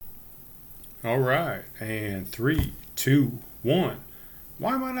All right, and three, two, one.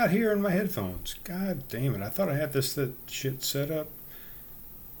 Why am I not hearing my headphones? God damn it! I thought I had this shit set up.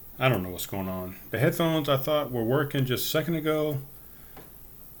 I don't know what's going on. The headphones I thought were working just a second ago.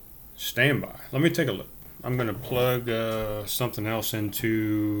 Stand by. Let me take a look. I'm gonna plug something else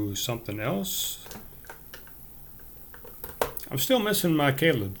into something else. I'm still missing my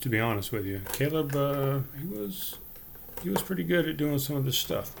Caleb, to be honest with you. Caleb, he was pretty good at doing some of this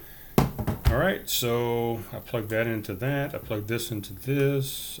stuff. All right, so I plugged that into that. I plugged this into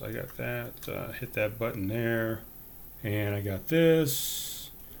this. I got that. Hit that button there, and I got this.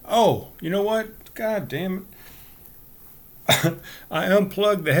 Oh, you know what? God damn it! I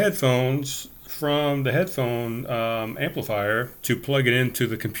unplugged the headphones from the headphone amplifier to plug it into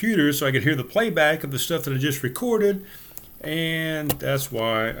the computer so I could hear the playback of the stuff that I just recorded, and that's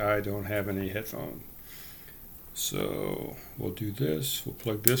why I don't have any headphones. So we'll do this. We'll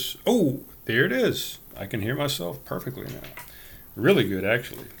plug this. Oh, there it is. I can hear myself perfectly now. Really good,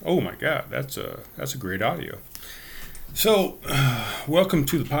 actually. Oh my God, that's a great audio. So, welcome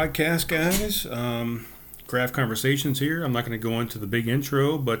to the podcast, guys. Craft Conversations here. I'm not going to go into the big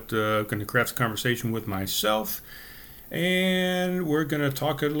intro, but I'm going to craft a conversation with myself, and we're going to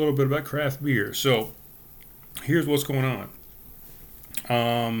talk a little bit about craft beer. So, here's what's going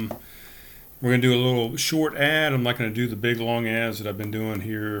on. We're going to do a little short ad. I'm not going to do the big long ads that I've been doing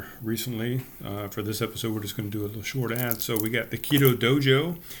here recently. For this episode, we're just going to do a little short ad. So we got the Keto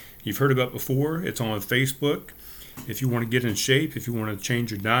Dojo. You've heard about before. It's on Facebook. If you want to get in shape, if you want to change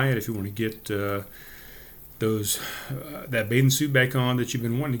your diet, if you want to get that bathing suit back on that you've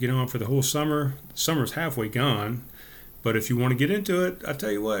been wanting to get on for the whole summer. Summer's halfway gone. But if you want to get into it, I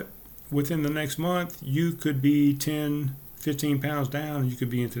tell you what, within the next month, you could be 15 pounds down, and you could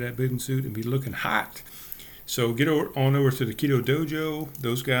be into that bathing suit and be looking hot. So get on over to the Keto Dojo.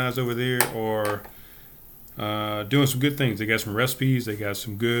 Those guys over there are doing some good things. They got some recipes. They got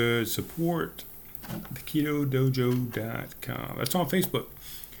some good support. TheKetoDojo.com. That's on Facebook.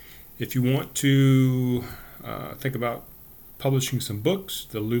 If you want to think about publishing some books,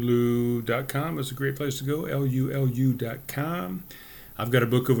 the Lulu.com is a great place to go. LULU.com. I've got a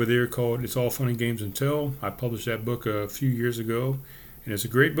book over there called It's All Fun and Games Until. I published that book a few years ago, and it's a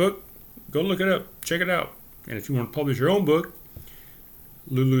great book. Go look it up. Check it out. And if you want to publish your own book,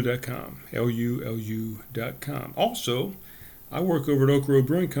 Lulu.com, LULU.com. Also, I work over at Oak Road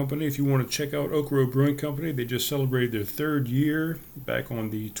Brewing Company. If you want to check out Oak Road Brewing Company, they just celebrated their third year back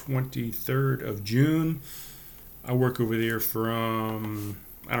on the 23rd of June. I work over there from,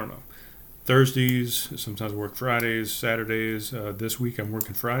 Thursdays, sometimes I work Fridays, Saturdays. This week I'm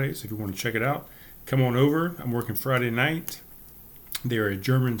working Fridays. If you want to check it out, come on over. I'm working Friday night. They're a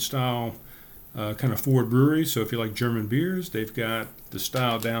German-style kind of forward brewery, so if you like German beers, they've got the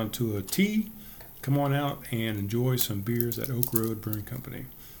style down to a T. Come on out and enjoy some beers at Oak Road Brewing Company.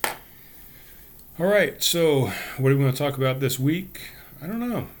 All right, so what are we going to talk about this week? I don't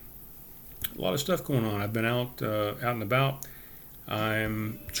know. A lot of stuff going on. I've been out and about.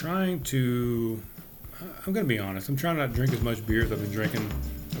 I'm going to be honest, I'm trying not to drink as much beer as I've been drinking.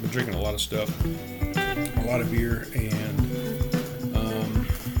 I've been drinking a lot of stuff, a lot of beer, and,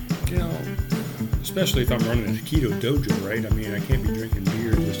 especially if I'm running a keto dojo, right? I mean, I can't be drinking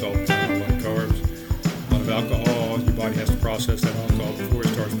beer just all the time, a lot of carbs, a lot of alcohol. Your body has to process that alcohol before it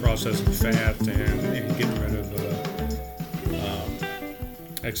starts processing fat and getting rid of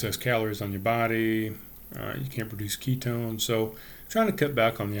excess calories on your body. You can't produce ketones, so trying to cut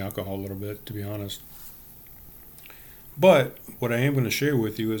back on the alcohol a little bit, to be honest. But what I am going to share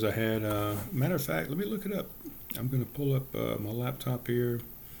with you is I had, matter of fact, let me look it up. I'm going to pull up my laptop here.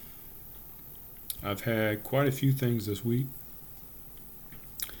 I've had quite a few things this week.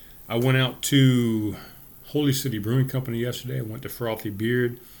 I went out to Holy City Brewing Company yesterday. I went to Frothy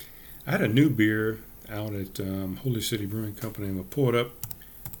Beard. I had a new beer out at Holy City Brewing Company. I'm going to pull it up.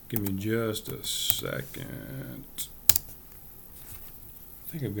 Give me just a second.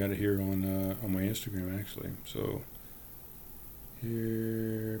 I think I've got it here on my Instagram, actually. So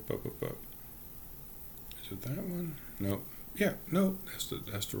here, is it that one? Nope. Yeah, no,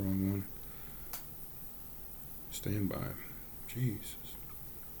 that's the wrong one. Stand by. Jesus.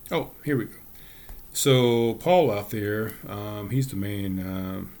 Oh, here we go. So Paul out there, he's the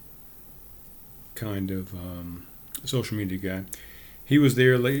main kind of social media guy. He was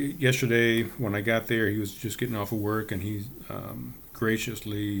there late yesterday when I got there. He was just getting off of work, and he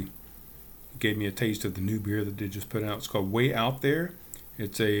graciously gave me a taste of the new beer that they just put out. It's called Way Out There.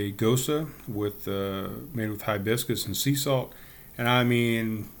 It's a Gosa made with hibiscus and sea salt. And I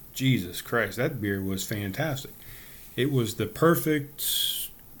mean, Jesus Christ, that beer was fantastic. It was the perfect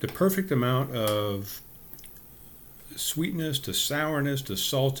the perfect amount of sweetness to sourness to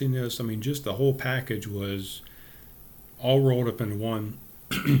saltiness. I mean, just the whole package was all rolled up into one.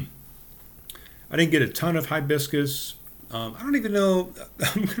 I didn't get a ton of hibiscus. I don't even know.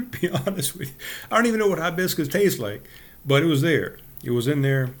 I'm going to be honest with you. I don't even know what hibiscus tastes like, but it was there. It was in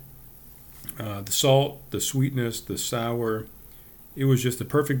there. The salt, the sweetness, the sour. It was just the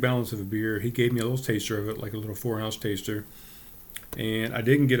perfect balance of a beer. He gave me a little taster of it, like a little 4-ounce taster, and I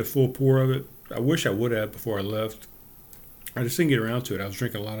didn't get a full pour of it. I wish I would have before I left. I just didn't get around to it. I was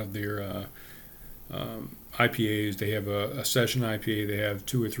drinking a lot of their IPAs. They have a session IPA. They have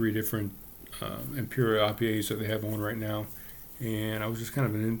 2 or 3 different Imperial IPAs that they have on right now, and I was just kind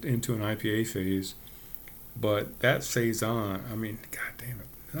of into an IPA phase. But that Saison, I mean, god damn it,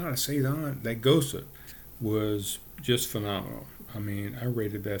 not a Saison. That Gosa was just phenomenal. I mean, I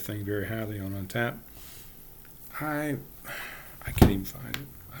rated that thing very highly on Untappd. I can't even find it.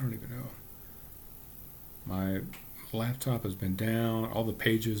 I don't even know. My laptop has been down. All the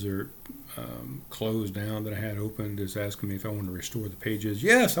pages are closed down that I had opened. It's asking me if I want to restore the pages.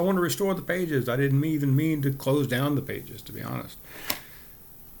 Yes, I want to restore the pages. I didn't even mean to close down the pages, to be honest.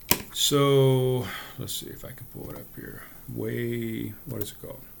 So let's see if I can pull it up here. What is it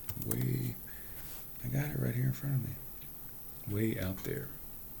called? I got it right here in front of me. Way out there.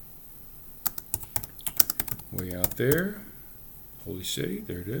 Way out there. Holy City.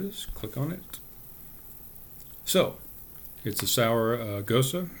 There it is. Click on it. So, it's a sour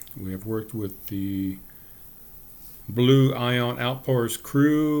Gosa. We have worked with the Blue Ion Outpours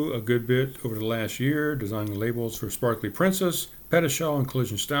crew a good bit over the last year, designing labels for Sparkly Princess, Pedestal, and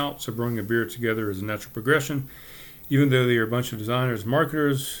Collision Stout. So brewing a beer together is a natural progression. Even though they are a bunch of designers and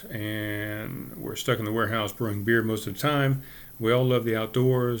marketers, and we're stuck in the warehouse brewing beer most of the time, we all love the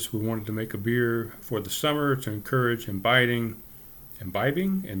outdoors. We wanted to make a beer for the summer to encourage imbibing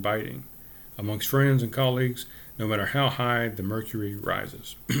amongst friends and colleagues, no matter how high the mercury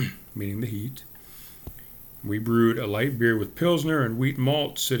rises, meaning the heat. We brewed a light beer with Pilsner and wheat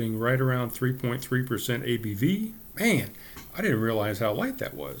malt sitting right around 3.3% ABV. Man, I didn't realize how light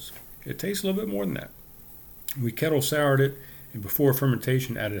that was. It tastes a little bit more than that. We kettle soured it, and before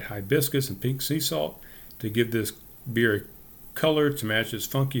fermentation added hibiscus and pink sea salt to give this beer color to match its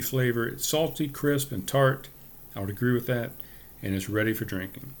funky flavor. It's salty, crisp, and tart. I would agree with that, and it's ready for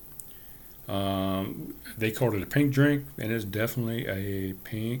drinking. They called it a pink drink, and it's definitely a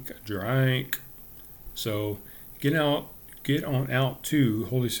pink drink. So get on out to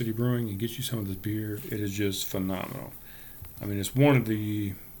Holy City Brewing and get you some of this beer. It is just phenomenal. I mean, it's one of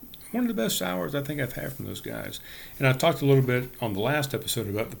the best sours I think I've had from those guys. And I talked a little bit on the last episode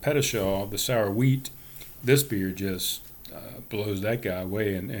about the Pedestal, the sour wheat. This beer just blows that guy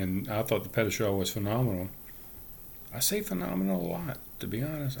away, and I thought the Pedestal was phenomenal. I say phenomenal a lot, to be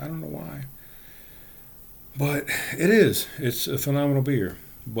honest. I don't know why. But it is. It's a phenomenal beer.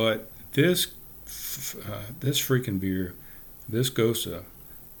 But this freaking beer, this Gosa,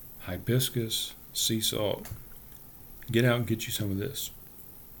 hibiscus, sea salt, get out and get you some of this.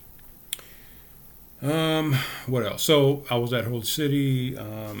 What else? So I was at Holy City.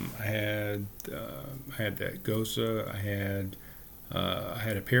 I had that Gosa. I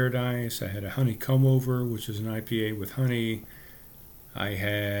had a Paradise. I had a honey come over, which is an IPA with honey. I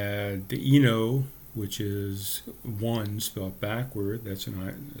had the Eno, which is one spelled backward.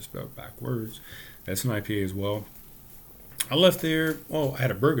 Spelled backwards. That's an IPA as well. I left there. Oh, I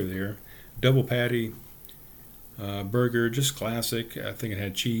had a burger there, double patty burger, just classic. I think it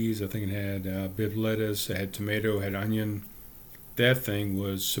had cheese. I think it had bib lettuce. It had tomato. It had onion. That thing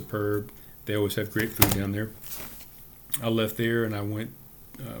was superb. They always have great food down there. I left there and I went,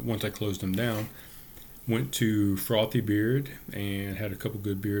 once I closed them down, went to Frothy Beard and had a couple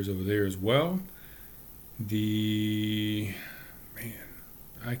good beers over there as well. I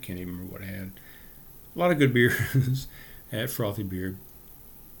can't even remember what I had. A lot of good beers at Frothy Beard.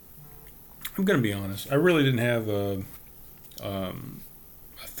 I'm going to be honest. I really didn't have a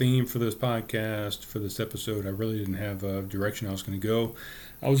theme for this podcast, for this episode. I really didn't have a direction I was going to go.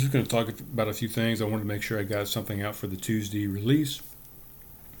 I was just going to talk about a few things. I wanted to make sure I got something out for the Tuesday release,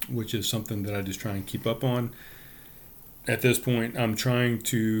 which is something that I just try and keep up on. At this point, I'm trying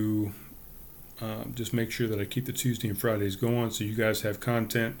to just make sure that I keep the Tuesday and Fridays going so you guys have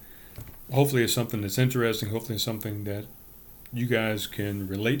content. Hopefully it's something that's interesting. Hopefully it's something that you guys can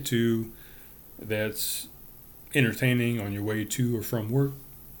relate to, that's entertaining on your way to or from work.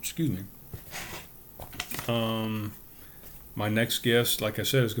 Excuse me. My next guest, like I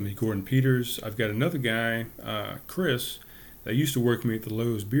said, is going to be Gordon Peters. I've got another guy, Chris, that used to work with me at the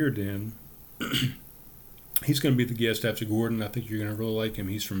Lowe's Beer Den. He's going to be the guest after Gordon. I think you're going to really like him.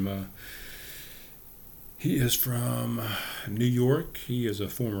 He is from New York. He is a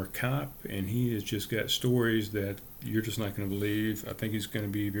former cop, and he has just got stories that you're just not going to believe. I think he's going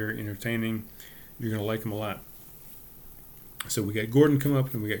to be very entertaining. You're going to like him a lot. So we got Gordon come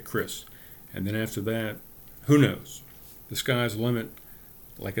up, and we got Chris. And then after that, who knows? The sky's the limit.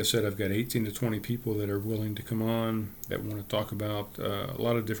 Like I said, I've got 18 to 20 people that are willing to come on that want to talk about a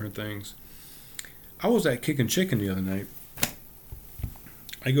lot of different things. I was at Kickin' Chicken the other night.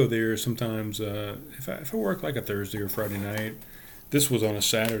 I go there sometimes if I work like a Thursday or Friday night. This was on a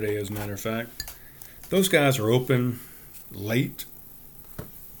Saturday, as a matter of fact. Those guys are open late.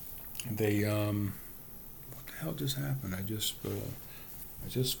 They what the hell just happened? I just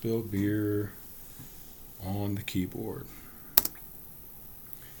spilled beer on the keyboard.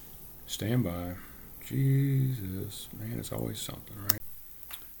 Stand by. Jesus, man, it's always something, right?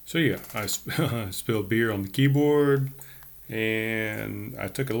 So yeah, I spilled beer on the keyboard, and I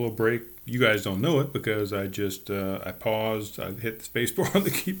took a little break. You guys don't know it because I paused. I hit the space bar on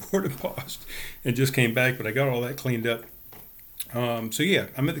the keyboard and paused, and just came back. But I got all that cleaned up. So yeah,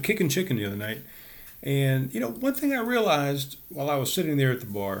 I'm at the Kickin' Chicken the other night, and one thing I realized while I was sitting there at the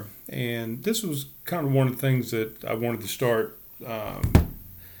bar, and this was kind of one of the things that I wanted to start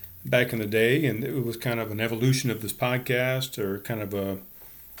back in the day, and it was kind of an evolution of this podcast, or kind of a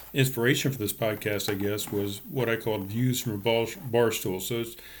inspiration for this podcast, I guess, was what I called views from a bar stool. So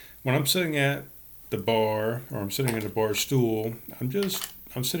it's when I'm sitting at the bar, or I'm sitting at a bar stool, I'm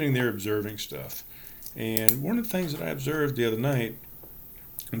sitting there observing stuff. And one of the things that I observed the other night,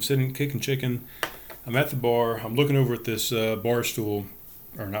 I'm sitting kicking chicken, I'm at the bar, I'm looking over at this bar stool,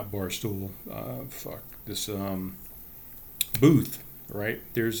 or not bar stool, this booth, right?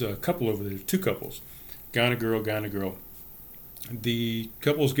 There's a couple over there, two couples, guy and a girl. The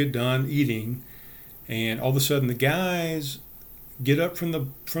couples get done eating, and all of a sudden the guys get up from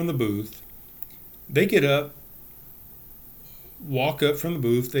the booth. They get up, walk up from the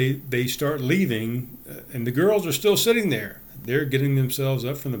booth. They start leaving, and the girls are still sitting there. They're getting themselves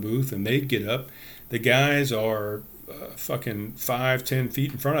up from the booth, and they get up. The guys are fucking 5-10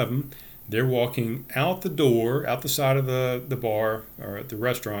 feet in front of them. They're walking out the door, out the side of the bar or at the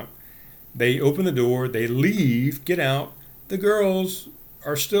restaurant. They open the door. They leave, get out. The girls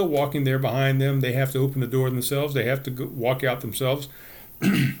are still walking there behind them. They have to open the door themselves. They have to walk out themselves.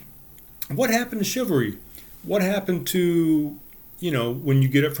 What happened to chivalry? What happened to, when you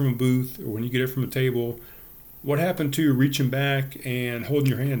get up from a booth or when you get up from a table, what happened to reaching back and holding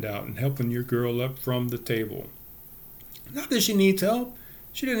your hand out and helping your girl up from the table? Not that she needs help.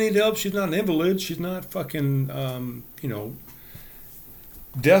 She didn't need help. She's not an invalid. She's not fucking,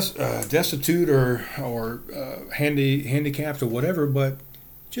 destitute or handicapped or whatever, but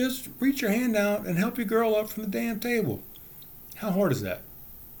just reach your hand out and help your girl up from the damn table. How hard is that?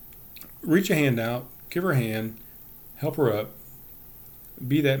 Reach your hand out, give her a hand, help her up,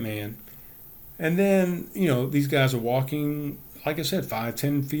 be that man. And then, these guys are walking, like I said,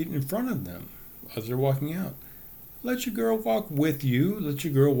 5-10 feet in front of them as they're walking out. Let your girl walk with you. Let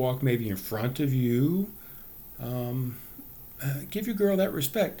your girl walk maybe in front of you. Give your girl that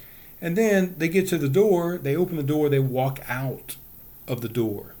respect. And then they get to the door, they open the door, they walk out of the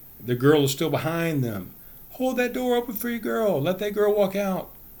door. The girl is still behind them. Hold that door open for your girl. Let that girl walk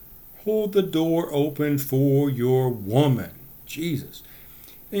out. Hold the door open for your woman. Jesus.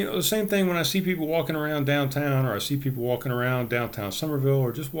 The same thing when I see people walking around downtown, or I see people walking around downtown Somerville,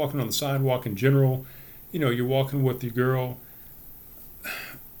 or just walking on the sidewalk in general. You're walking with your girl.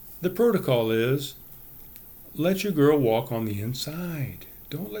 The protocol is, let your girl walk on the inside.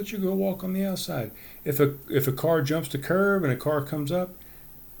 Don't let your girl walk on the outside. If a car jumps the curb and a car comes up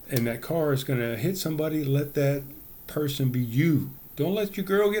and that car is going to hit somebody, let that person be you. Don't let your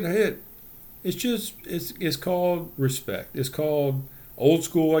girl get hit. It's called respect. It's called old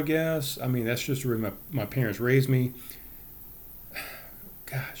school, I guess. I mean, that's just the way my parents raised me.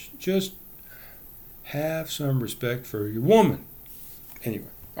 Gosh, just have some respect for your woman. Anyway,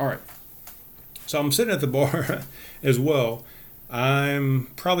 all right. So I'm sitting at the bar as well. I'm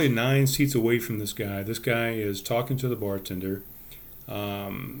probably 9 seats away from this guy. This guy is talking to the bartender.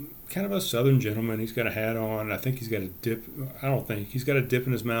 Kind of a southern gentleman. He's got a hat on. I think he's got a dip. I don't think. He's got a dip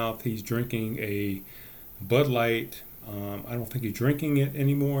in his mouth. He's drinking a Bud Light. I don't think he's drinking it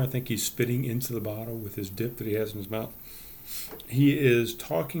anymore. I think he's spitting into the bottle with his dip that he has in his mouth. He is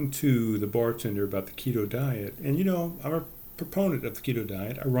talking to the bartender about the keto diet. And, I'm a proponent of the keto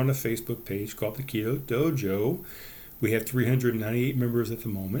diet. I run a Facebook page called the Keto Dojo. We have 398 members at the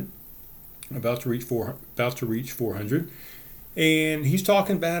moment, about to reach 400. And he's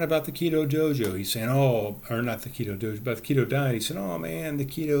talking bad about the keto dojo. He's saying, oh, or not the keto dojo, but the keto diet. He said, oh man, the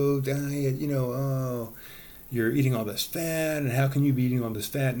keto diet, oh, you're eating all this fat, and how can you be eating all this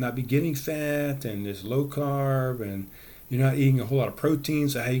fat and not be getting fat, and this low carb, and you're not eating a whole lot of protein,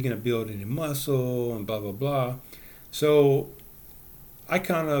 so how are you going to build any muscle, and blah, blah, blah. So I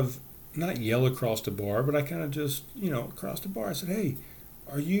kind of, not yell across the bar, but I kind of just, across the bar, I said, hey,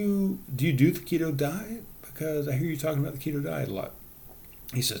 do you do the keto diet? Because I hear you talking about the keto diet a lot.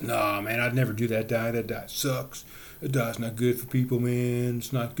 He says, nah, man, I'd never do that diet. That diet sucks. That diet's not good for people, man.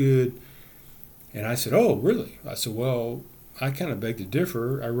 It's not good. And I said, oh, really? I said, well, I kind of beg to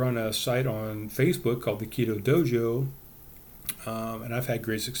differ. I run a site on Facebook called the Keto Dojo, and I've had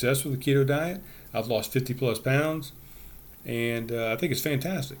great success with the keto diet. I've lost 50 plus pounds, and I think it's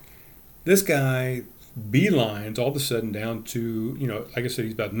fantastic. This guy beelines all of a sudden down to, like I said,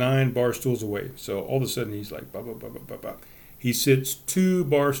 he's about 9 bar stools away. So all of a sudden he's like, bah, bah, bah, bah, bah, bah. He sits 2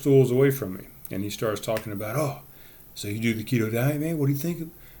 bar stools away from me, and he starts talking about, oh, so you do the keto diet, man? What do you think of,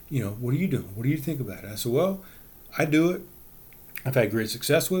 what are you doing? What do you think about it? I said, well, I do it. I've had great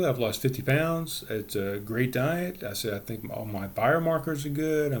success with it. I've lost 50 pounds. It's a great diet. I said, I think all my biomarkers are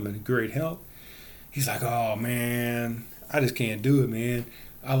good. I'm in great health. He's like, oh, man, I just can't do it, man.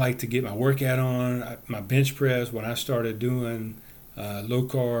 I like to get my workout on. My bench press, when I started doing low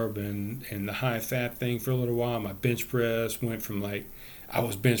carb and the high fat thing for a little while, my bench press went from I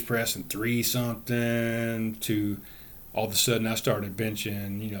was bench pressing 3 something to all of a sudden I started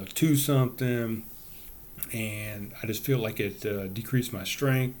benching, 2 something. And I just feel like it decreased my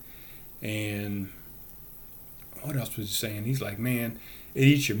strength. And what else was he saying? He's like, man, it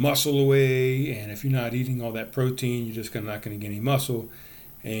eats your muscle away. And if you're not eating all that protein, you're just not going to get any muscle.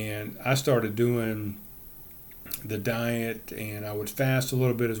 And I started doing the diet, and I would fast a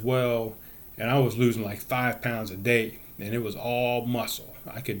little bit as well, and I was losing 5 pounds a day, and it was all muscle.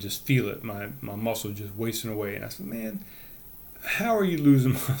 I could just feel it, my muscle just wasting away. And I said, man, how are you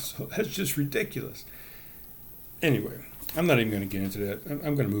losing muscle? That's just ridiculous. Anyway, I'm not even going to get into that.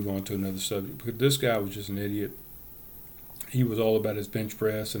 I'm going to move on to another subject, because this guy was just an idiot. He was all about his bench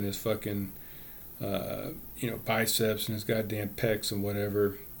press and his fucking biceps and his goddamn pecs and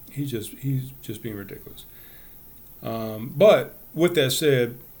whatever. He's just being ridiculous. But with that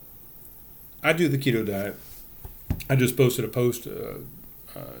said, I do the keto diet. I just posted a post a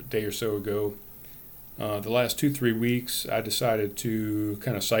day or so ago. The last 2-3 weeks, I decided to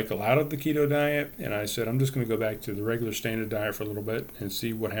kind of cycle out of the keto diet, and I said I'm just going to go back to the regular standard diet for a little bit and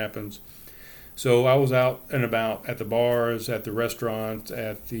see what happens. So I was out and about at the bars, at the restaurants,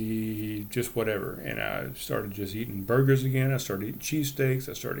 at the just whatever. And I started just eating burgers again. I started eating cheesesteaks.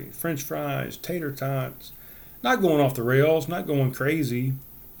 I started eating French fries, tater tots. Not going off the rails, not going crazy,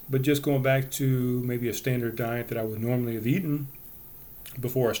 but just going back to maybe a standard diet that I would normally have eaten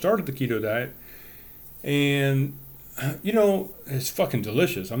before I started the keto diet. And, it's fucking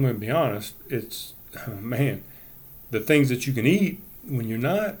delicious. I'm going to be honest. It's, man, the things that you can eat when you're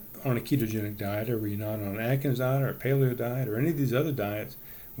not on a ketogenic diet, or when you're not on an Atkins diet or a paleo diet or any of these other diets,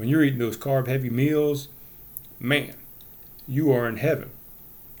 when you're eating those carb heavy meals, man, you are in heaven.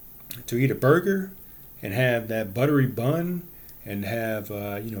 To eat a burger and have that buttery bun and have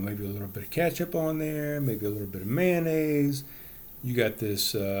maybe a little bit of ketchup on there, maybe a little bit of mayonnaise. You got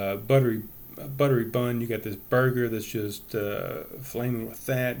this buttery bun. You got this burger that's just flaming with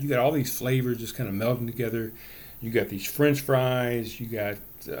fat. You got all these flavors just kind of melting together. You got these French fries. You got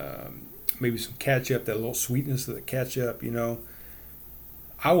maybe some ketchup, that little sweetness of the ketchup.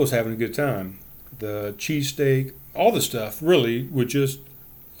 I was having a good time. The cheesesteak, all the stuff, really, with just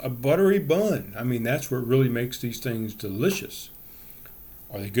a buttery bun. I mean, that's what really makes these things delicious.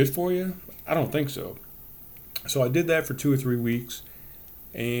 Are they good for you? I don't think so. So I did that for 2 or 3 weeks,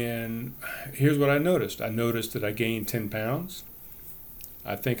 and here's what I noticed. I noticed that I gained 10 pounds.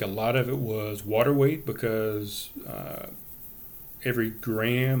 I think a lot of it was water weight, because every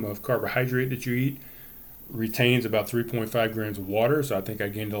gram of carbohydrate that you eat retains about 3.5 grams of water. So I think I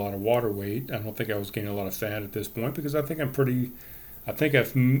gained a lot of water weight. I don't think I was gaining a lot of fat at this point, because I think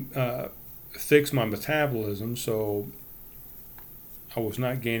I've fixed my metabolism. So I was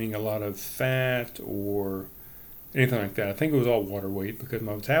not gaining a lot of fat or anything like that. I think it was all water weight, because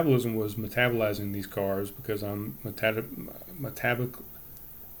my metabolism was metabolizing these carbs, because I'm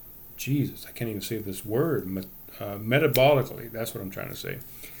Jesus, I can't even say this word. Metabolically, that's what I'm trying to say.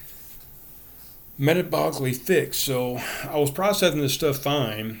 Metabolically fixed. So I was processing this stuff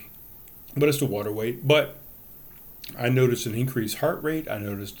fine, but it's the water weight. But I noticed an increased heart rate. I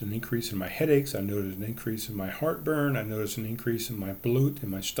noticed an increase in my headaches. I noticed an increase in my heartburn. I noticed an increase in my bloat in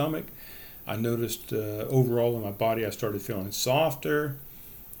my stomach. I noticed overall in my body I started feeling softer.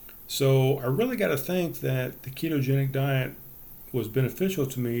 So I really got to think that the ketogenic diet was beneficial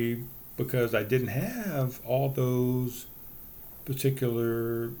to me because I didn't have all those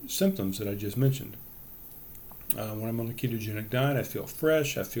particular symptoms that I just mentioned. When I'm on the ketogenic diet, I feel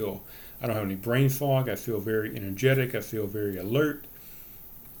fresh. I don't have any brain fog. I feel very energetic. I feel very alert.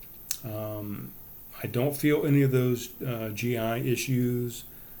 I don't feel any of those GI issues.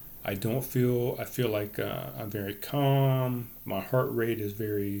 I feel like I'm very calm. My heart rate is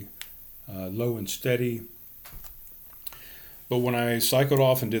very low and steady. But when I cycled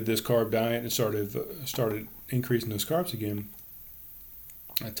off and did this carb diet and started increasing those carbs again,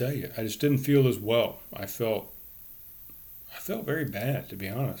 I tell you, I just didn't feel as well. I felt very bad, to be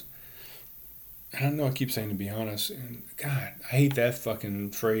honest. And I know I keep saying to be honest, and God, I hate that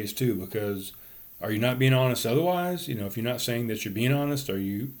fucking phrase too, because are you not being honest otherwise? You know, if you're not saying that you're being honest, are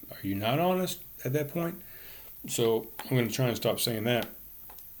you not honest at that point? So I'm going to try and stop saying that.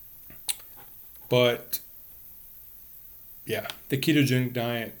 But yeah, the ketogenic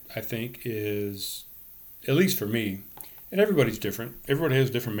diet, I think, is, at least for me, and everybody's different. Everybody has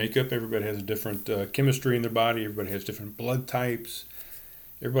different makeup. Everybody has a different chemistry in their body. Everybody has different blood types.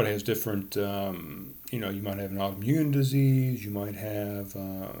 Everybody has different, you might have an autoimmune disease. You might have,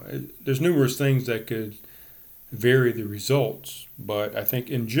 there's numerous things that could vary the results. But I think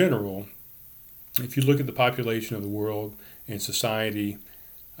in general, if you look at the population of the world and society,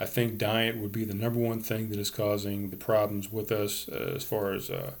 I think diet would be the number one thing that is causing the problems with us as far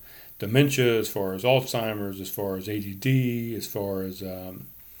as dementia, as far as Alzheimer's, as far as ADD, as far as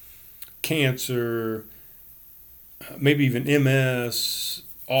cancer, maybe even MS,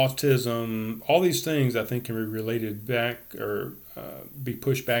 autism. All these things I think can be related back or be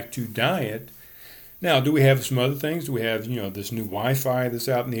pushed back to diet. Now, do we have some other things? Do we have, this new Wi-Fi that's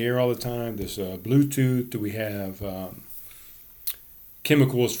out in the air all the time, this Bluetooth? Do we have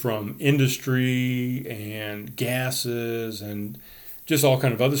chemicals from industry and gases and just all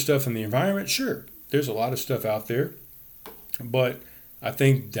kind of other stuff in the environment? Sure, there's a lot of stuff out there, but I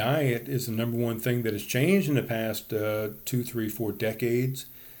think diet is the number one thing that has changed in the past 2, 3, 4 decades.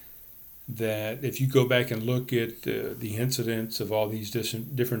 That if you go back and look at the incidence of all these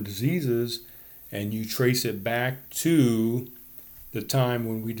different diseases and you trace it back to the time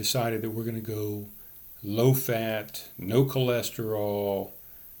when we decided that we're going to go low fat, no cholesterol,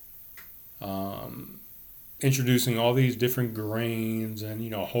 introducing all these different grains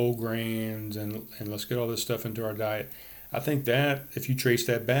and whole grains and let's get all this stuff into our diet. I think that if you trace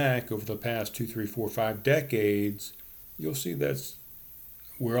that back over the past 2, 3, 4, 5 decades, you'll see that's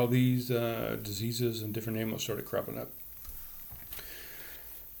where all these diseases and different ailments started cropping up.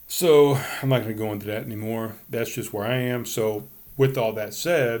 So I'm not going to go into that anymore. That's just where I am. So with all that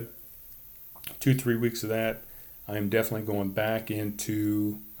said, 2, 3 weeks of that, I am definitely going back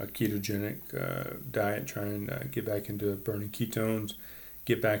into a ketogenic diet, trying to get back into burning ketones,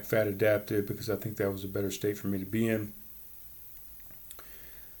 get back fat adapted, because I think that was a better state for me to be in.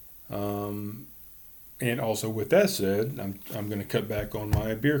 And also with that said, I'm going to cut back on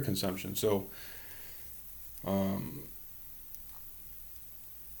my beer consumption. So I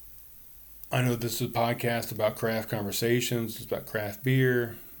know this is a podcast about craft conversations. It's about craft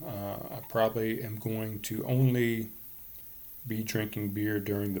beer. I probably am going to only be drinking beer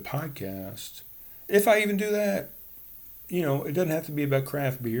during the podcast. If I even do that, it doesn't have to be about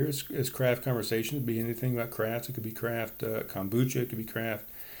craft beer. It's craft conversation. It could be anything about craft. It could be craft kombucha. It could be craft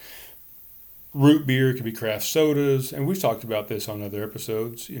root beer. It could be craft sodas. And we've talked about this on other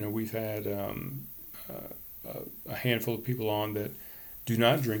episodes. We've had a handful of people on that do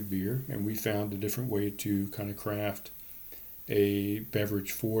not drink beer, and we found a different way to kind of craft a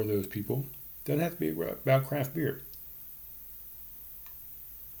beverage for those people. Doesn't have to be about craft beer.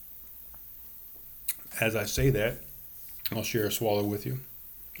 As I say that, I'll share a swallow with you.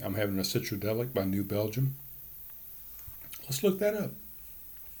 I'm having a Citradelic by New Belgium. Let's look that up.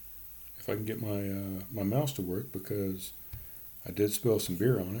 If I can get my mouse to work, because I did spill some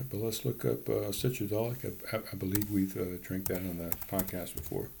beer on it. But let's look up Citradelic. I believe we've drank that on the podcast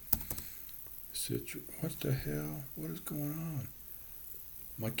before. What the hell? What is going on?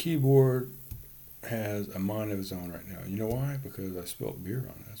 My keyboard has a mind of its own right now. You know why? Because I spilled beer on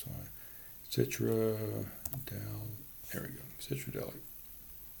it. That's why. Citradel. There we go. Citradelic.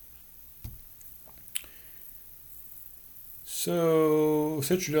 So,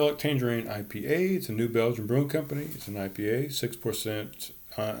 Citradelic Tangerine IPA. It's a New Belgium brewing company. It's an IPA, 6%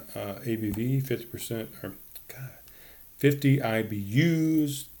 ABV, 50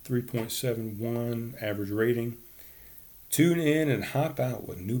 IBUs, 3.71 average rating. Tune in and hop out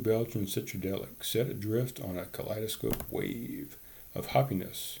with New Belgium Citradelic. Set adrift on a kaleidoscope wave of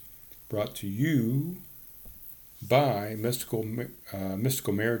happiness. Brought to you by Mystical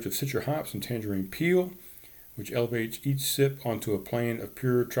Marriage of Citra Hops and Tangerine Peel, which elevates each sip onto a plane of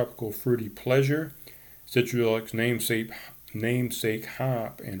pure tropical fruity pleasure. Citradelic's namesake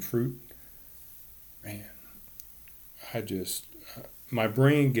hop and fruit. Man, my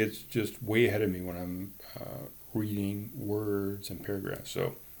brain gets just way ahead of me when I'm reading words and paragraphs.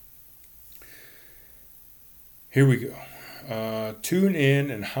 So here we go. Tune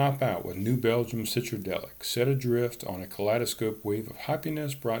in and hop out with New Belgium Citradelic. Set adrift on a kaleidoscope wave of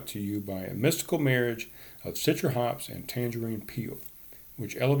happiness, brought to you by a mystical marriage of Citra Hops and Tangerine Peel,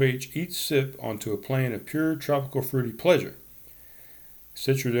 which elevates each sip onto a plane of pure tropical fruity pleasure.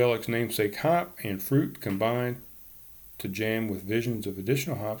 Citradelic's namesake hop and fruit combine to jam with visions of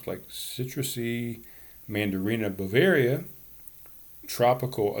additional hops like citrusy Mandarina Bavaria,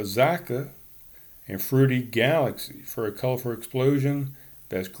 tropical Azaka, and fruity Galaxy for a colorful explosion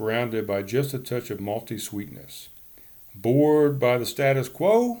that's grounded by just a touch of malty sweetness. Bored by the status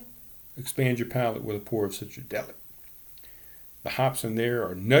quo? Expand your palate with a pour of Citradelic. The hops in there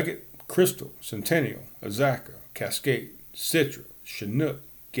are Nugget, Crystal, Centennial, Azaka, Cascade, Citra, Chinook,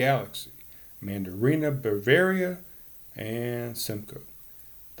 Galaxy, Mandarina Bavaria, and Simcoe.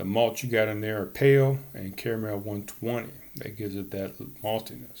 The malts you got in there are Pale and Caramel 120. That gives it that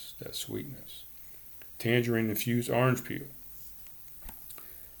maltiness, that sweetness. Tangerine infused orange peel.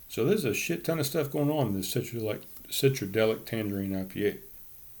 So there's a shit ton of stuff going on in this Citradelic Tangerine IPA.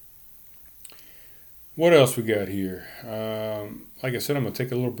 What else we got here? Like I said, I'm going to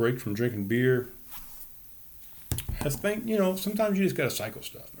take a little break from drinking beer. I think, sometimes you just got to cycle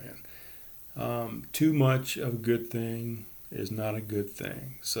stuff, man. Too much of a good thing is not a good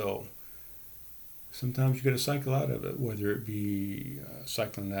thing. So sometimes you got to cycle out of it, whether it be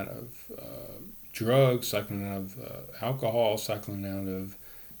cycling out of drugs, cycling out of alcohol, cycling out of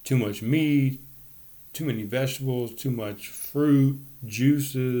too much meat, too many vegetables, too much fruit,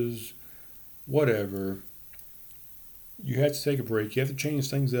 juices, whatever. You have to take a break. You have to change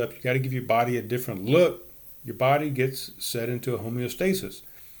things up. You got to give your body a different look. Your body gets set into a homeostasis,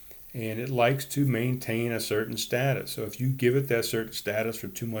 and it likes to maintain a certain status. So if you give it that certain status for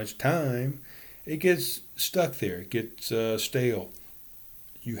too much time, it gets stuck there. It gets stale.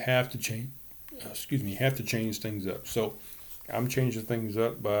 You have to change. You have to change things up. So I'm changing things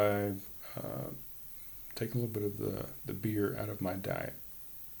up by taking a little bit of the beer out of my diet.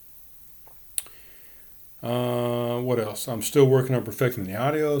 What else? I'm still working on perfecting the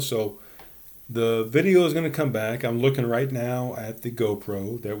audio, so the video is going to come back. I'm looking right now at the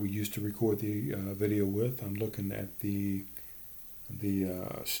GoPro that we used to record the video with. I'm looking at the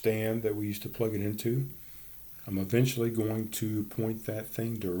stand that we used to plug it into. I'm eventually going to point that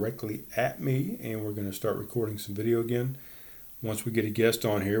thing directly at me, and we're going to start recording some video again. Once we get a guest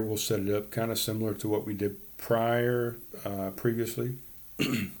on here, we'll set it up kind of similar to what we did previously.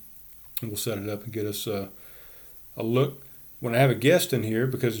 We'll set it up and get us a look. When I have a guest in here,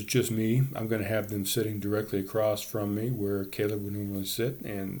 because it's just me, I'm going to have them sitting directly across from me where Caleb would normally sit,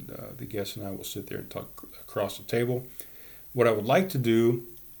 and the guest and I will sit there and talk across the table. What I would like to do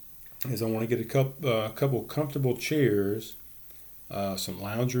is I want to get a couple comfortable chairs, some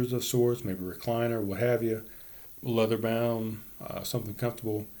loungers of sorts, maybe a recliner, what have you, leather bound, something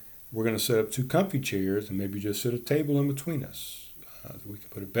comfortable. We're going to set up two comfy chairs and maybe just set a table in between us. We can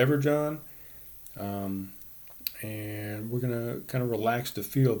put a beverage on, and we're going to kind of relax the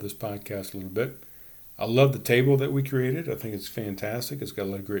feel of this podcast a little bit. I love the table that we created. I think it's fantastic. It's got a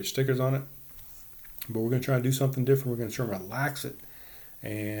lot of great stickers on it. But we're going to try to do something different. We're going to try and relax it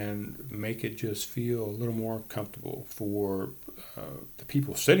and make it just feel a little more comfortable for the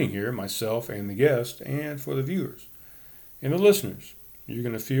people sitting here, myself and the guest, and for the viewers and the listeners. You're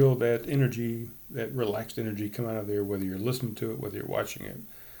going to feel that energy, that relaxed energy come out of there, whether you're listening to it, whether you're watching it,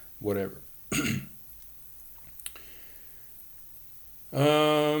 whatever.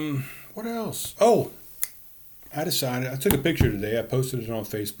 What else? Oh, I took a picture today. I posted it on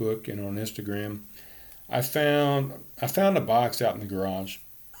Facebook and on Instagram. I found a box out in the garage.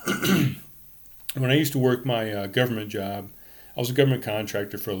 When I used to work my government job, I was a government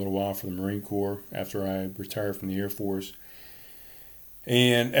contractor for a little while for the Marine Corps after I retired from the Air Force.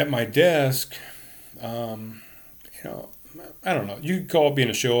 And at my desk, I don't know. You could call it being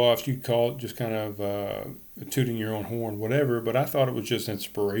a show-off. You could call it just kind of tooting your own horn, whatever. But I thought it was just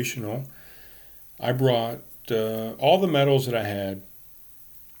inspirational. I brought all the medals that I had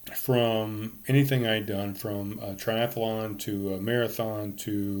from anything I'd done, from a triathlon to a marathon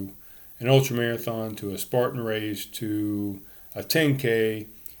to an ultra marathon to a Spartan race to a 10K,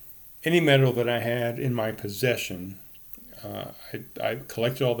 any medal that I had in my possession, I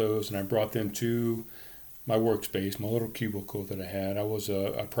collected all those and I brought them to my workspace, my little cubicle that I had. I was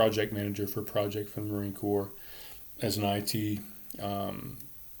a project manager for a project from the Marine Corps as an IT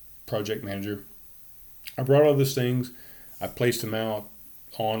project manager. I brought all those things. I placed them out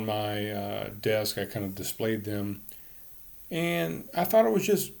on my desk. I kind of displayed them. And I thought it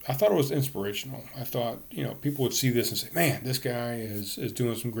was inspirational. I thought, people would see this and say, man, this guy is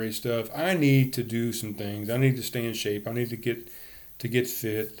doing some great stuff. I need to do some things. I need to stay in shape. I need to get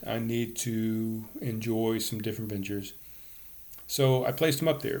fit. I need to enjoy some different ventures. So I placed them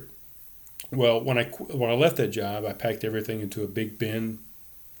up there. Well, when I left that job, I packed everything into a big bin,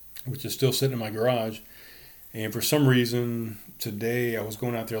 which is still sitting in my garage. And for some reason, today I was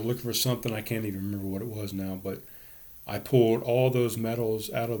going out there looking for something. I can't even remember what it was now, but I pulled all those medals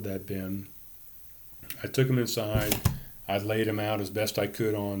out of that bin. I took them inside. I laid them out as best I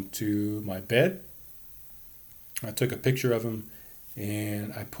could onto my bed. I took a picture of them,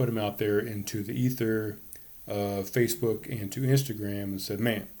 and I put them out there into the ether of Facebook and to Instagram and said,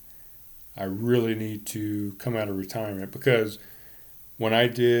 man, I really need to come out of retirement, because when I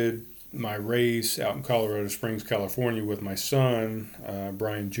did my race out in Colorado Springs, California with my son,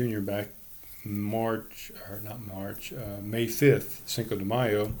 Brian Jr., back May 5th, Cinco de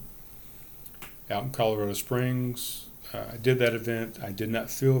Mayo, out in Colorado Springs. I did that event. I did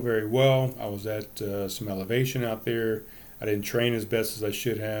not feel very well. I was at some elevation out there. I didn't train as best as I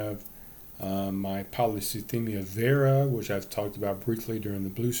should have. My polycythemia vera, which I've talked about briefly during the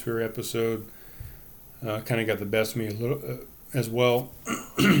Blue Sphere episode, kind of got the best of me a little as well.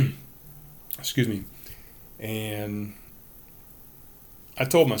 Excuse me. And I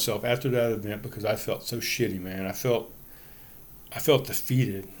told myself after that event, because I felt so shitty, man. I felt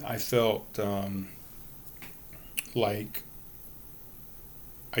defeated. I felt like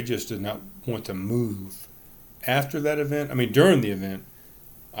I just did not want to move. After that event, during the event,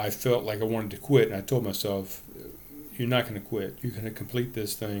 I felt like I wanted to quit. And I told myself, you're not going to quit. You're going to complete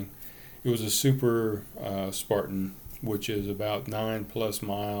this thing. It was a super Spartan, which is about 9+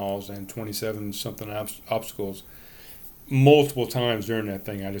 miles and 27 something obstacles. Multiple times during that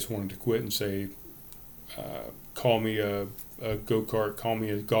thing, I just wanted to quit and say, call me a go-kart, call me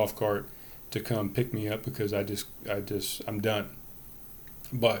a golf cart to come pick me up, because I'm done.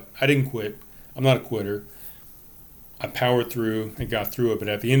 But I didn't quit. I'm not a quitter. I powered through and got through it. But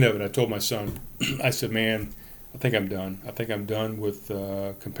at the end of it, I told my son, I said, man, I think I'm done. I think I'm done with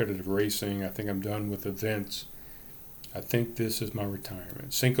competitive racing. I think I'm done with events. I think this is my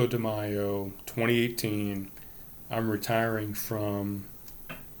retirement. Cinco de Mayo, 2018. I'm retiring from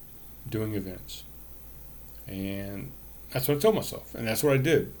doing events. And that's what I told myself. And that's what I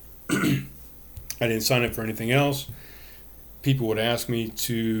did. I didn't sign up for anything else. People would ask me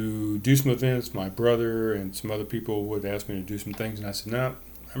to do some events. My brother and some other people would ask me to do some things. And I said, no,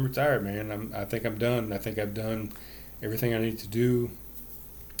 I'm retired, man. I think I'm done. I think I've done everything I need to do.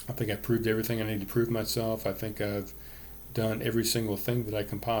 I think I've proved everything I need to prove myself. I think I've done every single thing that I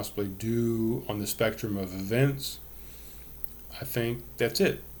can possibly do on the spectrum of events. I think that's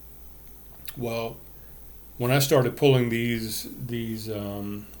it. Well, when I started pulling these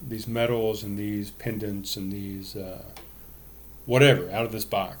medals and these pendants and these whatever out of this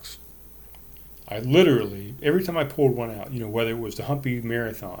box, I literally, every time I pulled one out, whether it was the Humpy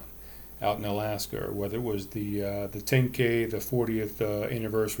Marathon out in Alaska, or whether it was the 10K, the 40th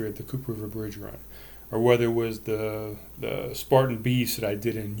anniversary of the Cooper River Bridge Run, or whether it was the Spartan Beast that I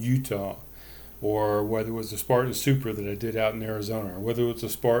did in Utah, or whether it was the Spartan Super that I did out in Arizona, or whether it was the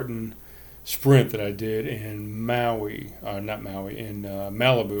Spartan Sprint that I did in Malibu,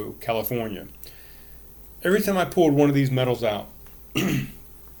 California. Every time I pulled one of these medals out,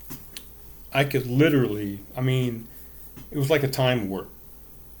 I could literally, it was like a time warp.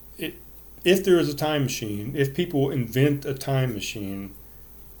 If there is a time machine, if people invent a time machine,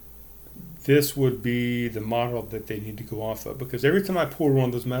 this would be the model that they need to go off of. Because every time I pulled one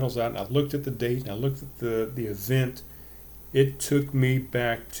of those medals out and I looked at the date and I looked at the event, it took me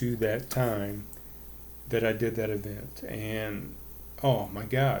back to that time that I did that event. And, oh my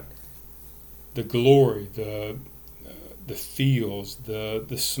God, the glory, the feels,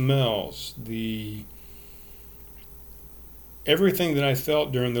 the smells, everything that I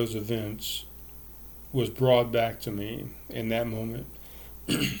felt during those events was brought back to me in that moment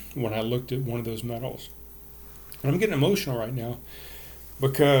when I looked at one of those medals. And I'm getting emotional right now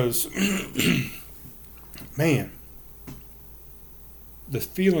because, man, the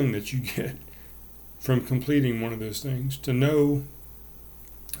feeling that you get from completing one of those things, to know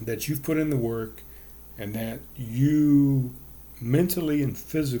that you've put in the work and that you mentally and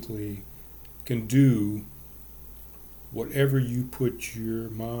physically can do whatever you put your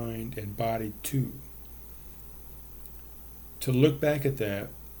mind and body to. To look back at that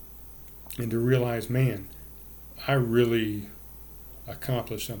and to realize, man, I really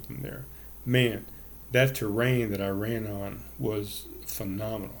accomplished something there. Man, that terrain that I ran on was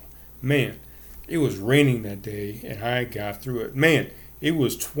phenomenal. Man, it was raining that day and I got through it. Man, it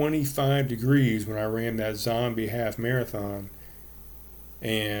was 25 degrees when I ran that zombie half marathon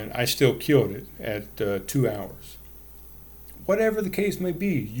and I still killed it at 2 hours. Whatever the case may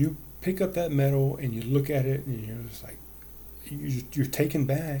be, you pick up that medal and you look at it and you're just like, you're taken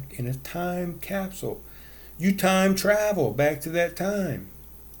back in a time capsule. You time travel back to that time.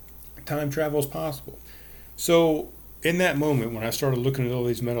 Time travel is possible. So in that moment, when I started looking at all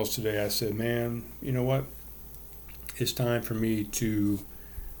these medals today, I said, man, you know what? It's time for me to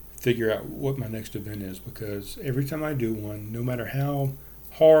figure out what my next event is, because every time I do one, no matter how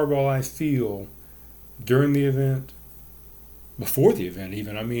horrible I feel during the event, before the event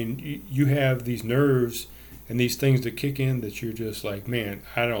even, I mean, you have these nerves and these things that kick in that you're just like, man,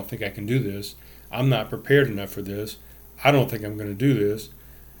 I don't think I can do this. I'm not prepared enough for this. I don't think I'm going to do this.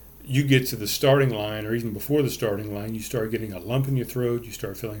 You get to the starting line, or even before the starting line, you start getting a lump in your throat. You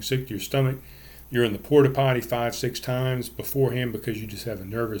start feeling sick to your stomach. You're in the porta potty 5-6 times beforehand because you just have a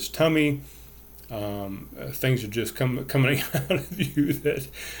nervous tummy. Things are just coming out of you that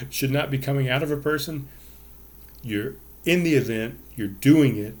should not be coming out of a person. You're in the event. You're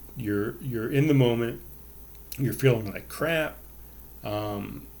doing it. You're in the moment. You're feeling like crap.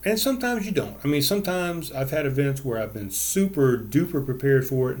 And sometimes you don't. I mean, sometimes I've had events where I've been super duper prepared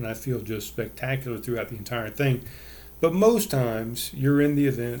for it and I feel just spectacular throughout the entire thing. But most times you're in the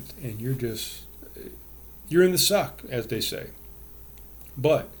event and you're in the suck, as they say.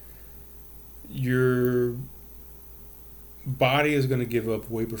 But your body is going to give up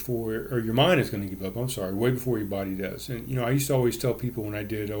way before, or your mind is going to give up, way before your body does. And, you know, I used to always tell people when I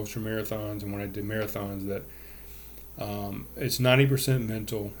did ultra marathons and when I did marathons that it's 90%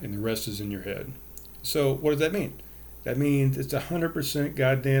 mental and the rest is in your head. So what does that mean? That means it's 100%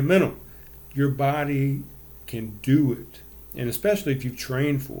 goddamn mental. Your body can do it, and especially if you've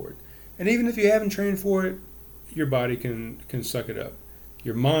trained for it. And even if you haven't trained for it, your body can suck it up.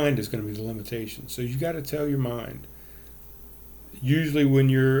 Your mind is going to be the limitation. So you got to tell your mind. Usually when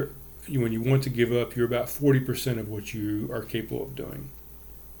you want to give up, you're about 40% of what you are capable of doing.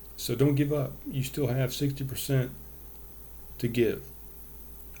 So don't give up. You still have 60% to give.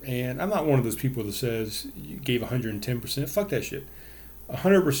 And I'm not one of those people that says you gave 110%. Fuck that shit.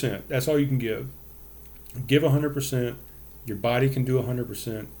 100%. That's all you can give. Give 100%. Your body can do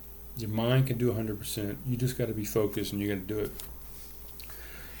 100%. Your mind can do 100%. You just got to be focused and you're going to do it.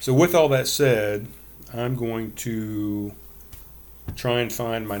 So with all that said, I'm going to try and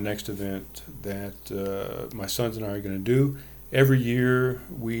find my next event that my sons and I are going to do. Every year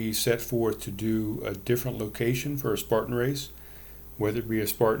we set forth to do a different location for a Spartan race, whether it be a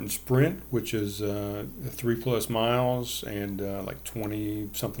Spartan Sprint, which is 3+ miles and like 20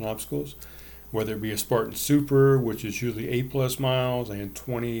 something obstacles, whether it be a Spartan Super, which is usually 8+ miles and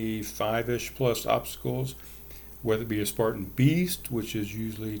 25-ish plus obstacles, whether it be a Spartan Beast, which is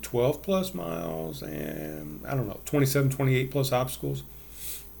usually 12+ miles and 27, 28 plus obstacles.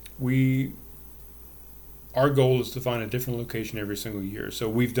 Our goal is to find a different location every single year. So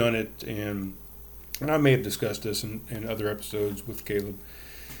we've done it and I may have discussed this in other episodes with Caleb.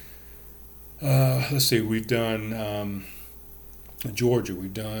 Let's see, we've done Georgia,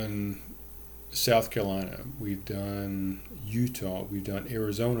 we've done South Carolina, we've done Utah, we've done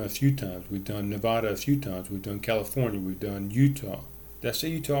Arizona a few times, we've done Nevada a few times, we've done California, we've done Utah. Did I say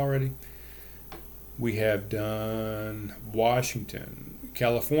Utah already? We have done Washington,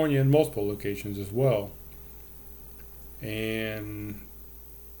 California in multiple locations as well. And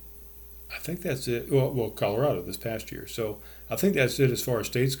I think that's it. Well, Colorado this past year. So I think that's it as far as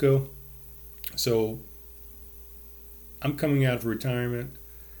states go. So I'm coming out of retirement.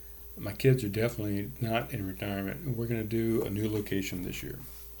 My kids are definitely not in retirement. And we're going to do a new location this year.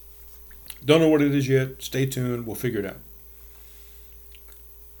 Don't know what it is yet. Stay tuned. We'll figure it out.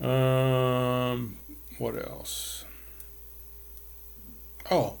 What else?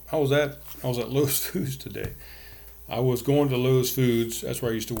 Oh, I was at Lowe's Foods today. I was going to Lowe's Foods. That's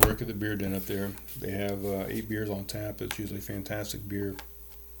where I used to work at the beer den up there. They have 8 beers on tap. It's usually fantastic beer.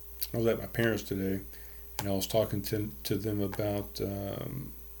 I was at my parents today, and I was talking to them about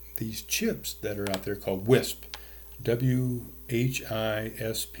these chips that are out there called Wisp. WHISPS.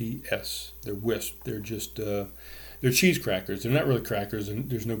 They're Wisp. They're just they're cheese crackers. They're not really crackers, and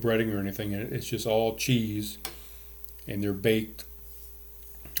there's no breading or anything in it. It's just all cheese, and they're baked.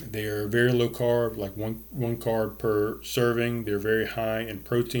 They're very low carb, like one carb per serving. They're very high in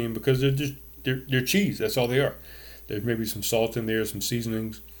protein because they're cheese. That's all they are. There's maybe some salt in there, some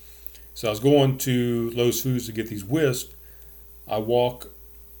seasonings. So I was going to Lowe's Foods to get these wisps. I walk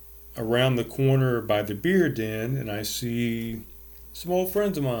around the corner by the beer den, and I see some old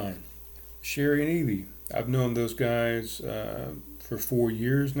friends of mine, Sherry and Evie. I've known those guys for 4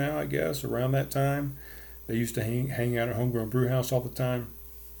 years now, I guess, around that time. They used to hang out at Homegrown Brew House all the time.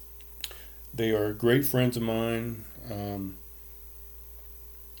 They are great friends of mine.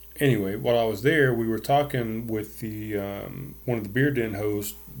 Anyway, while I was there, we were talking with the one of the beer den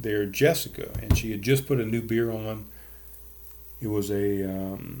hosts there, Jessica, and she had just put a new beer on. It was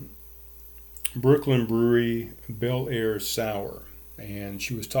a Brooklyn Brewery Bel Air Sour, and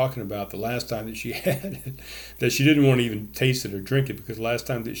she was talking about the last time that she had it, that she didn't want to even taste it or drink it because last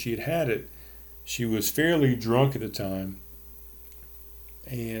time that she had it, she was fairly drunk at the time,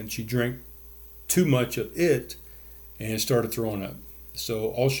 and she drank too much of it and started throwing up. So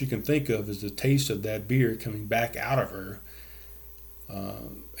all she can think of is the taste of that beer coming back out of her,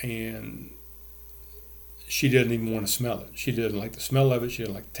 and she didn't even want to smell it. She didn't like the smell of it. She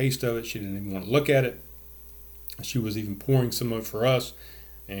didn't like the taste of it. She didn't even want to look at it. She was even pouring some of it for us,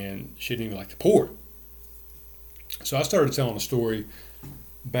 and she didn't even like to pour it. So I started telling a story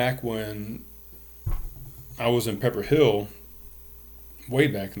back when I was in Pepper Hill, way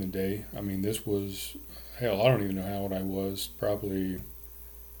back in the day. I mean, this was, hell, I don't even know how old I was. Probably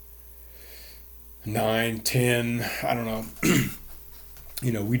 9, 10, I don't know.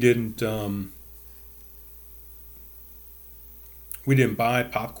 We didn't buy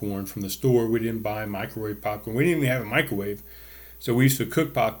popcorn from the store. We didn't buy microwave popcorn. We didn't even have a microwave. So we used to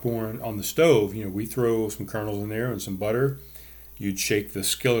cook popcorn on the stove. We throw some kernels in there and some butter. You'd shake the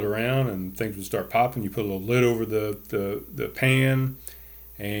skillet around and things would start popping. You put a little lid over the pan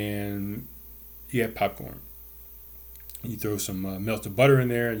and you have popcorn. You throw some melted butter in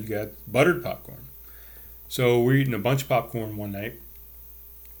there and you got buttered popcorn. So we're eating a bunch of popcorn one night.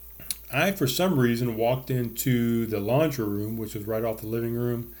 I, for some reason, walked into the laundry room, which was right off the living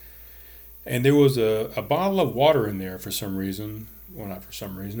room, and there was a bottle of water in there for some reason. Well, not for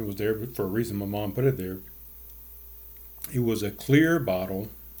some reason. It was there for a reason. My mom put it there. It was a clear bottle,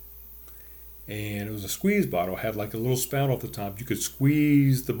 and it was a squeeze bottle. It had like a little spout off the top. You could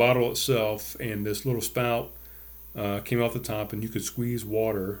squeeze the bottle itself, and this little spout came off the top, and you could squeeze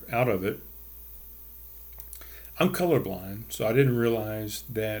water out of it. I'm colorblind, so I didn't realize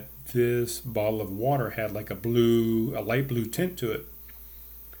that this bottle of water had like a light blue tint to it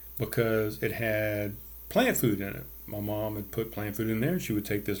because it had plant food in it. My mom had put plant food in there. She would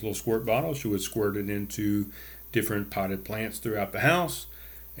take this little squirt bottle. She would squirt it into different potted plants throughout the house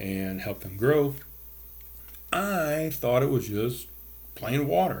and help them grow. I thought it was just plain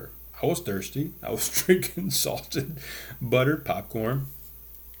water. I was thirsty. I was drinking salted buttered popcorn.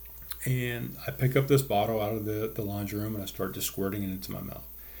 And I pick up this bottle out of the laundry room and I start just squirting it into my mouth.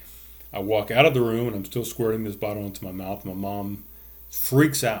 I walk out of the room and I'm still squirting this bottle into my mouth. My mom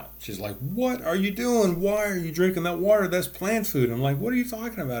freaks out. She's like, "What are you doing? Why are you drinking that water? That's plant food." I'm like, "What are you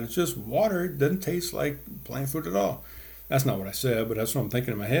talking about? It's just water. It doesn't taste like plant food at all." That's not what I said, but that's what I'm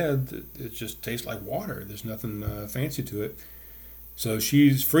thinking in my head. It just tastes like water. There's nothing fancy to it. So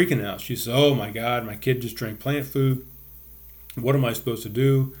she's freaking out. She says, "Oh my God, my kid just drank plant food. What am I supposed to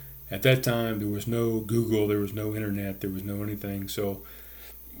do?" At that time, there was no Google, there was no internet, there was no anything. So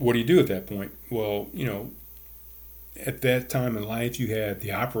what do you do at that point? Well, at that time in life, you had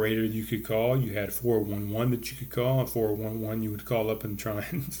the operator you could call. You had 411 that you could call. And 411, you would call up and try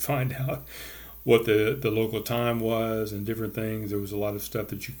and find out what the local time was and different things. There was a lot of stuff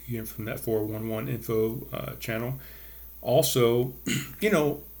that you could get from that 411 info channel. Also,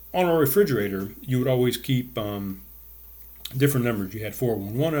 on a refrigerator, you would always keep different numbers. You had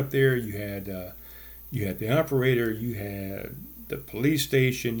 411 up there. You had the operator. You had the police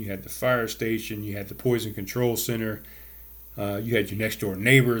station. You had the fire station. You had the poison control center. You had your next door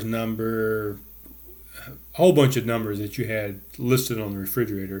neighbor's number. A whole bunch of numbers that you had listed on the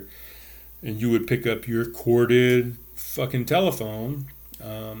refrigerator, and you would pick up your corded fucking telephone.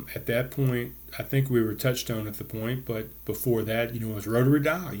 At that point, I think we were touchtone at the point, but before that, it was rotary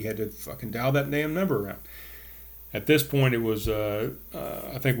dial. You had to fucking dial that damn number around. At this point, it was, I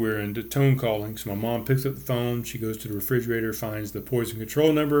think we were into tone calling. So my mom picks up the phone. She goes to the refrigerator, finds the poison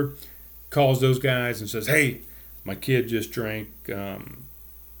control number, calls those guys and says, "Hey, my kid just drank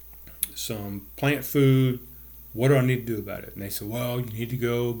some plant food. What do I need to do about it? And they said, well, you need to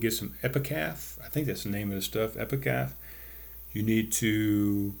go get some Epicaf. I think that's the name of the stuff, Epicaf. You need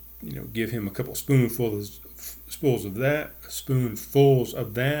to, give him a couple spoonfuls of that,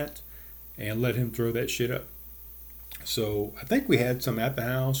 and let him throw that shit up. So I think we had some at the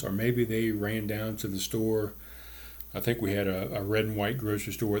house, or maybe they ran down to the store. I think we had a red and white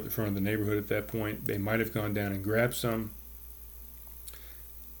grocery store at the front of the neighborhood at that point. They might have gone down and grabbed some,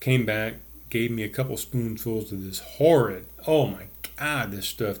 came back, gave me a couple spoonfuls of this horrid, oh my God, this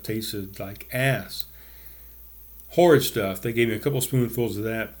stuff tasted like ass. Horrid stuff. They gave me a couple spoonfuls of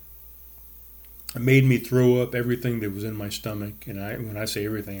that. It made me throw up everything that was in my stomach. And when I say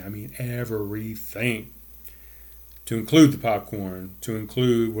everything, I mean everything. To include the popcorn, to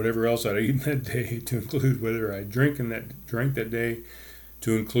include whatever else I'd eaten that day, to include whether I drank that day,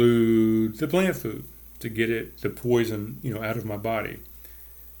 to include the plant food, to get the poison, out of my body.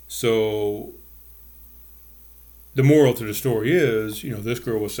 So the moral to the story is, this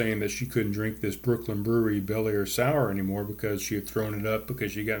girl was saying that she couldn't drink this Brooklyn Brewery Bel Air Sour anymore because she had thrown it up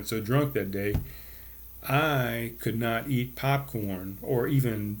because she had gotten so drunk that day. I could not eat popcorn or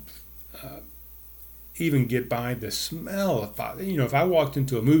even get by the smell of popcorn. If I walked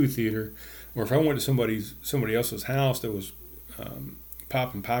into a movie theater or if I went to somebody else's house that was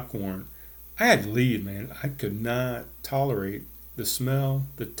popping popcorn, I had to leave, man. I could not tolerate the smell,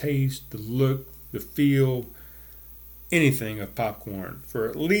 the taste, the look, the feel, anything of popcorn for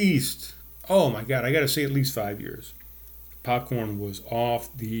at least, oh my God, I got to say at least 5 years. Popcorn was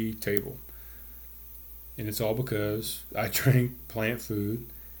off the table. And it's all because I drank plant food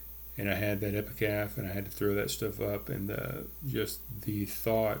and I had that Epicaf and I had to throw that stuff up, and just the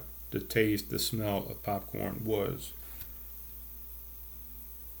thought, the taste, the smell of popcorn was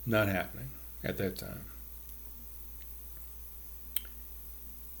not happening at that time.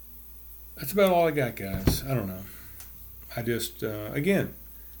 That's about all I got, guys. I don't know. I just, again,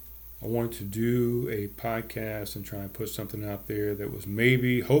 I wanted to do a podcast and try and put something out there that was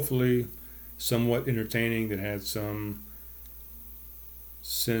maybe, hopefully, somewhat entertaining, that had some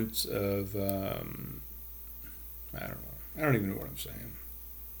sense of, I don't know. I don't even know what I'm saying.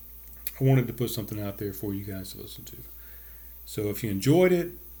 I wanted to put something out there for you guys to listen to. So if you enjoyed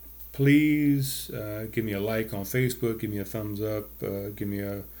it, please give me a like on Facebook, give me a thumbs up, give me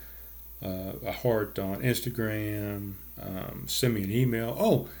a heart on Instagram, send me an email.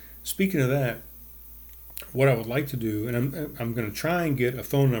 Oh, speaking of that, what I would like to do, and I'm going to try and get a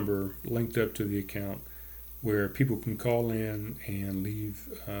phone number linked up to the account where people can call in and leave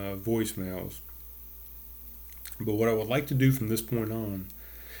voicemails. But what I would like to do from this point on,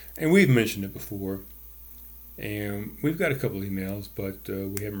 and we've mentioned it before, and we've got a couple emails, but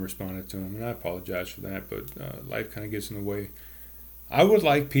we haven't responded to them, and I apologize for that, but life kind of gets in the way. I would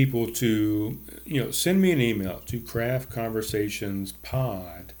like people to, send me an email to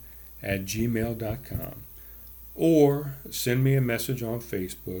craftconversationspod@gmail.com, or send me a message on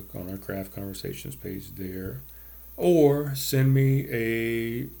Facebook on our Craft Conversations page there, or send me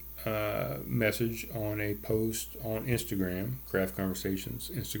a message on a post on Instagram, Craft Conversations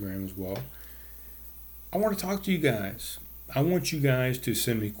Instagram as well. I want to talk to you guys. I want you guys to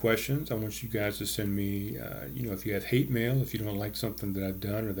send me questions. I want you guys to send me, if you have hate mail, if you don't like something that I've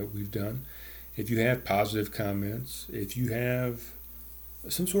done or that we've done, if you have positive comments, if you have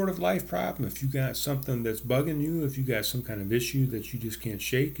some sort of life problem, if you got something that's bugging you, if you got some kind of issue that you just can't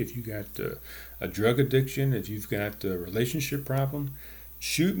shake, if you got a drug addiction, if you've got a relationship problem,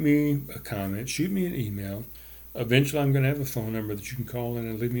 shoot me a comment, shoot me an email. Eventually I'm going to have a phone number that you can call in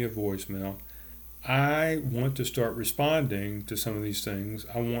and leave me a voicemail. I want to start responding to some of these things.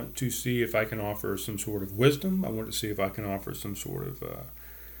 I want to see if I can offer some sort of wisdom. I want to see if I can offer some sort of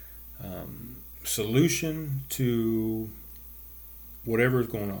solution to whatever is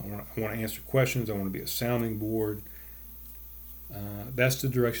going on. I want to answer questions. I want to be a sounding board. That's the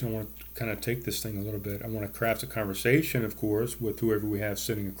direction I want to kind of take this thing a little bit. I want to craft a conversation, of course, with whoever we have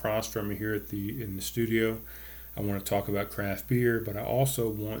sitting across from me here in the studio. I want to talk about craft beer, but I also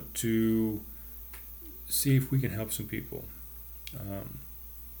want to see if we can help some people.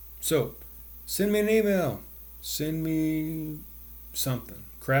 So send me an email, send me something.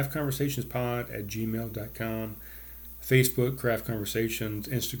 craftconversationspod@gmail.com, Facebook Craft Conversations,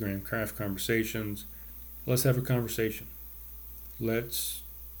 Instagram Craft Conversations. Let's have a conversation. Let's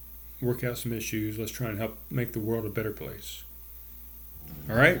work out some issues. Let's try and help make the world a better place.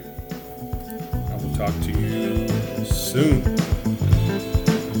 All right, I will talk to you soon.